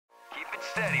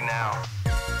Steady now.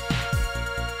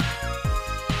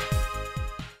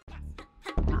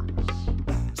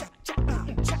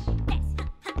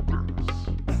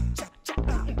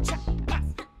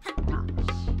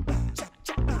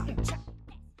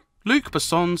 Luc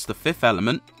Besson's The Fifth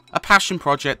Element, a passion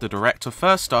project the director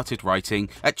first started writing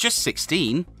at just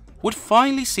 16, would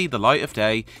finally see the light of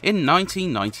day in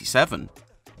 1997.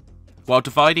 While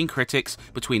dividing critics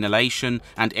between elation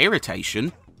and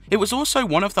irritation, it was also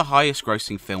one of the highest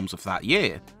grossing films of that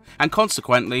year, and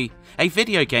consequently, a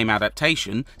video game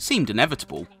adaptation seemed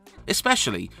inevitable,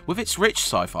 especially with its rich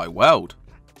sci-fi world.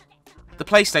 The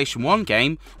PlayStation 1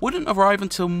 game wouldn't arrive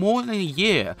until more than a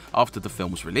year after the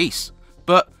film's release,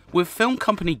 but with film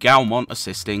company Gaumont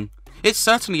assisting, it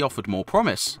certainly offered more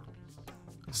promise.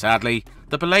 Sadly,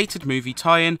 the belated movie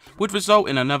tie-in would result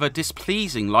in another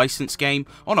displeasing licensed game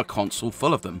on a console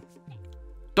full of them.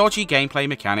 Dodgy gameplay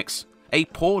mechanics, a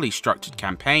poorly structured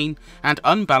campaign, and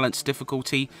unbalanced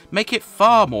difficulty make it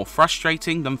far more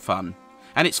frustrating than fun,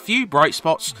 and its few bright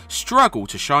spots struggle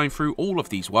to shine through all of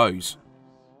these woes.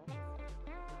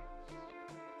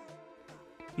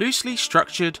 Loosely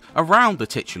structured around the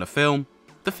titular film,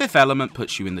 The Fifth Element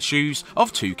puts you in the shoes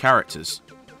of two characters.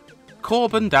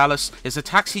 Corbin Dallas is a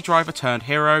taxi driver turned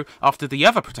hero after the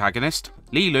other protagonist,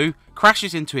 Lilu,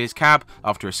 crashes into his cab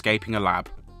after escaping a lab.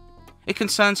 It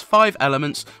concerns 5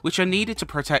 elements which are needed to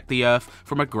protect the Earth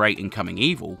from a great incoming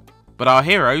evil, but our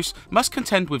heroes must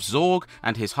contend with Zorg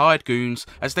and his hired goons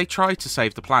as they try to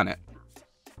save the planet.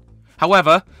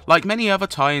 However, like many other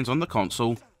tie-ins on the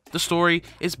console, the story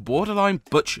is borderline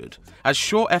butchered, as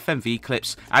short FMV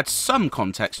clips add some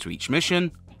context to each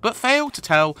mission, but fail to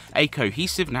tell a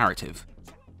cohesive narrative.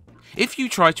 If you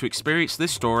try to experience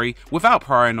this story without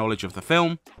prior knowledge of the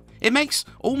film, it makes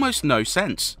almost no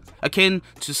sense, akin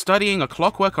to studying A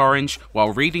Clockwork Orange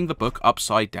while reading the book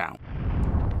upside down.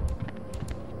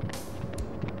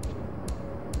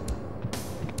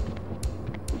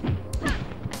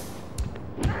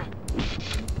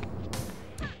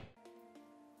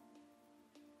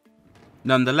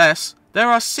 Nonetheless, there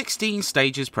are 16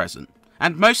 stages present,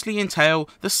 and mostly entail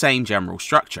the same general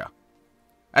structure.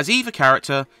 As either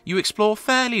character, you explore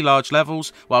fairly large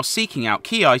levels while seeking out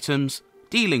key items,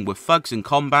 dealing with thugs in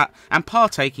combat, and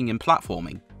partaking in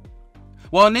platforming.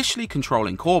 While initially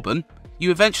controlling Corbin,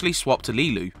 you eventually swap to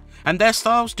Lilu, and their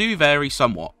styles do vary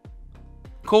somewhat.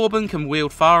 Corbin can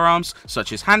wield firearms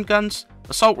such as handguns,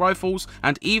 assault rifles,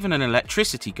 and even an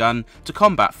electricity gun to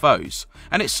combat foes,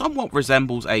 and it somewhat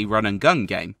resembles a run-and-gun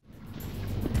game.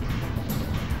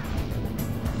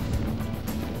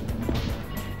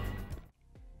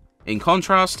 In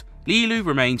contrast, Lilu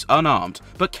remains unarmed,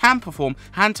 but can perform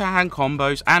hand-to-hand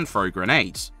combos and throw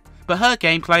grenades, but her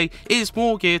gameplay is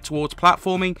more geared towards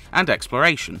platforming and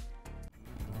exploration.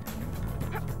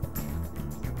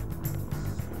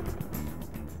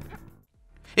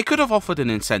 It could have offered an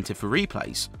incentive for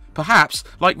replays, perhaps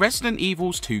like Resident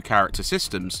Evil's 2 character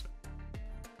systems.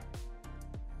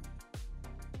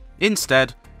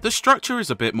 Instead, the structure is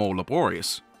a bit more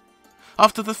laborious.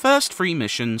 After the first 3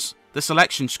 missions, the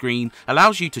selection screen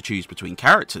allows you to choose between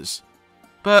characters,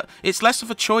 but it's less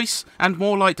of a choice and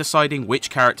more like deciding which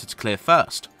character to clear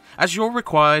first, as you're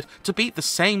required to beat the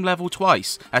same level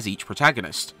twice as each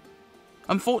protagonist.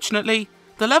 Unfortunately,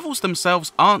 the levels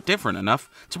themselves aren't different enough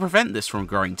to prevent this from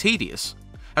growing tedious,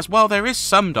 as while there is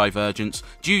some divergence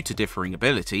due to differing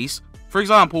abilities, for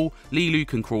example, Lilu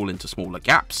can crawl into smaller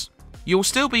gaps, you'll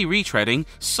still be retreading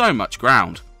so much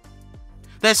ground.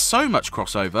 There's so much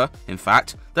crossover, in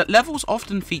fact, that levels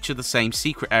often feature the same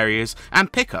secret areas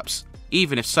and pickups,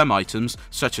 even if some items,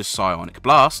 such as psionic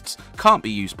blasts, can't be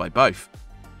used by both.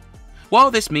 While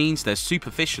this means there's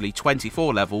superficially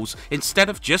 24 levels instead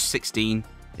of just 16,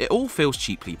 it all feels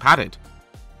cheaply padded.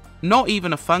 Not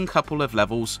even a fun couple of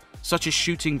levels, such as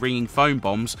shooting ringing foam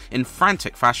bombs in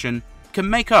frantic fashion, can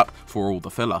make up for all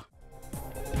the filler.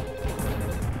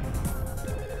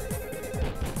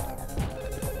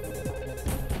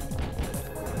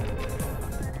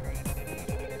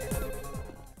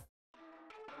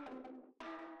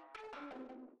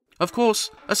 Of course,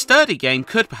 a sturdy game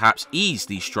could perhaps ease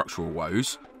these structural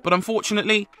woes, but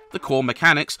unfortunately, the core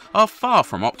mechanics are far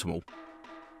from optimal.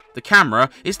 The camera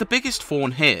is the biggest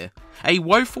thorn here, a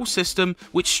woeful system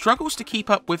which struggles to keep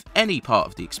up with any part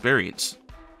of the experience.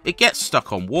 It gets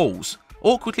stuck on walls,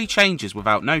 awkwardly changes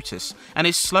without notice, and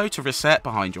is slow to reset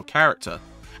behind your character,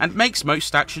 and makes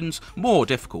most actions more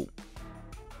difficult.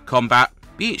 Combat,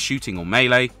 be it shooting or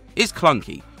melee, is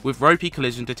clunky, with ropey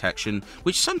collision detection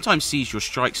which sometimes sees your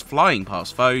strikes flying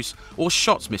past foes or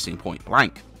shots missing point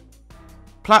blank.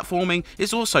 Platforming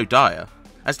is also dire,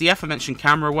 as the aforementioned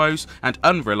camera woes and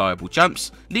unreliable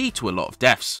jumps lead to a lot of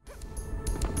deaths.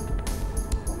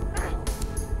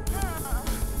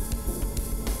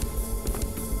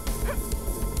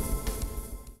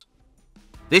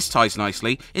 This ties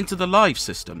nicely into the live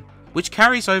system, which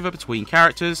carries over between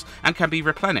characters and can be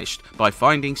replenished by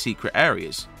finding secret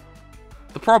areas.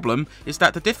 The problem is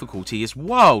that the difficulty is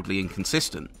wildly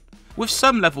inconsistent, with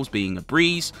some levels being a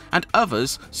breeze and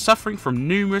others suffering from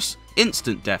numerous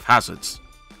instant death hazards.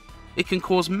 It can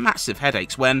cause massive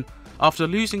headaches when, after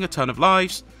losing a ton of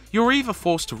lives, you're either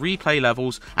forced to replay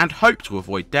levels and hope to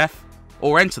avoid death,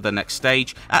 or enter the next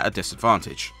stage at a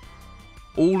disadvantage.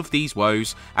 All of these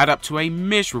woes add up to a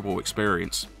miserable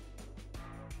experience.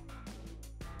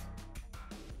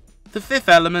 The Fifth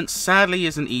Element sadly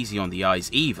isn't easy on the eyes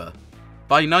either.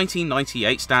 By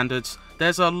 1998 standards,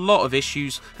 there's a lot of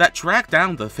issues that drag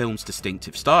down the film's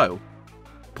distinctive style.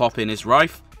 Pop-in is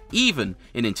rife, even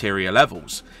in interior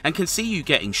levels, and can see you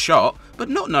getting shot but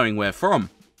not knowing where from.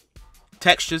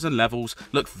 Textures and levels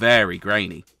look very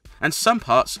grainy, and some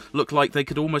parts look like they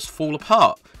could almost fall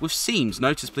apart, with seams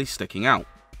noticeably sticking out.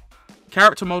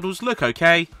 Character models look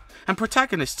okay, and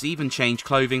protagonists even change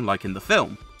clothing like in the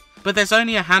film, but there's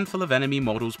only a handful of enemy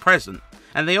models present,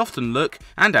 and they often look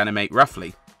and animate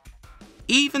roughly.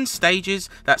 Even stages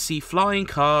that see flying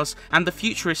cars and the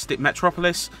futuristic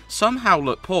metropolis somehow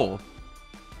look poor.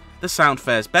 The sound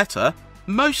fares better,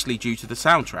 mostly due to the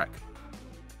soundtrack.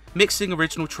 Mixing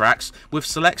original tracks with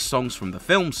select songs from the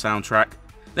film's soundtrack,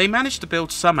 they managed to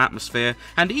build some atmosphere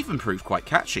and even prove quite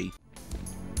catchy.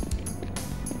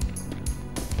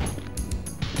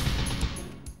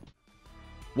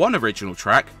 One original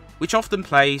track, which often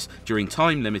plays during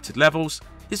time-limited levels,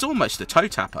 is almost a toe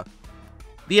tapper.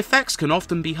 The effects can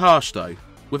often be harsh though,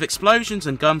 with explosions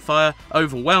and gunfire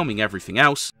overwhelming everything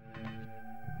else,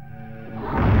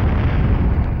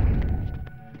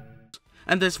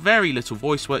 and there's very little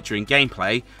voice work during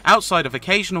gameplay outside of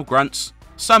occasional grunts,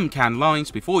 some canned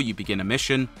lines before you begin a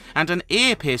mission, and an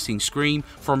ear-piercing scream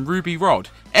from Ruby Rhod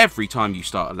every time you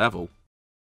start a level.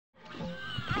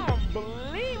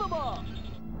 Unbelievable!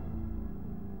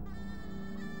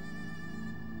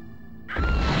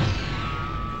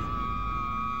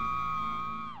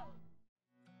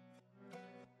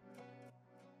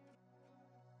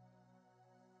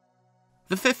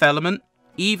 The Fifth Element,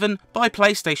 even by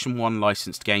PlayStation 1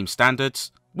 licensed game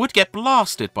standards, would get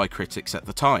blasted by critics at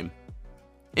the time.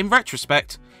 In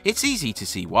retrospect, it's easy to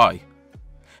see why.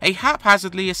 A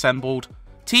haphazardly assembled,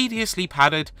 tediously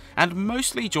padded, and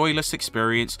mostly joyless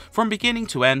experience from beginning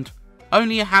to end,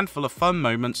 only a handful of fun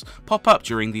moments pop up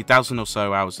during the dozen or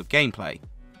so hours of gameplay.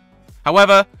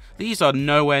 However, these are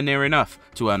nowhere near enough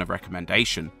to earn a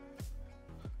recommendation.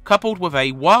 Coupled with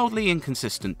a wildly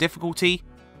inconsistent difficulty,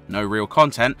 no real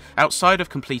content outside of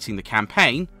completing the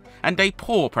campaign, and a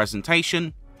poor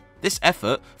presentation, this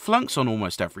effort flunks on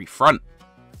almost every front.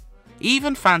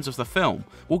 Even fans of the film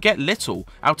will get little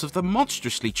out of the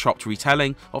monstrously chopped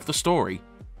retelling of the story.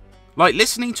 Like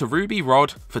listening to Ruby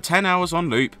Rhod for 10 hours on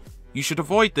loop, you should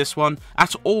avoid this one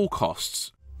at all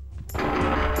costs.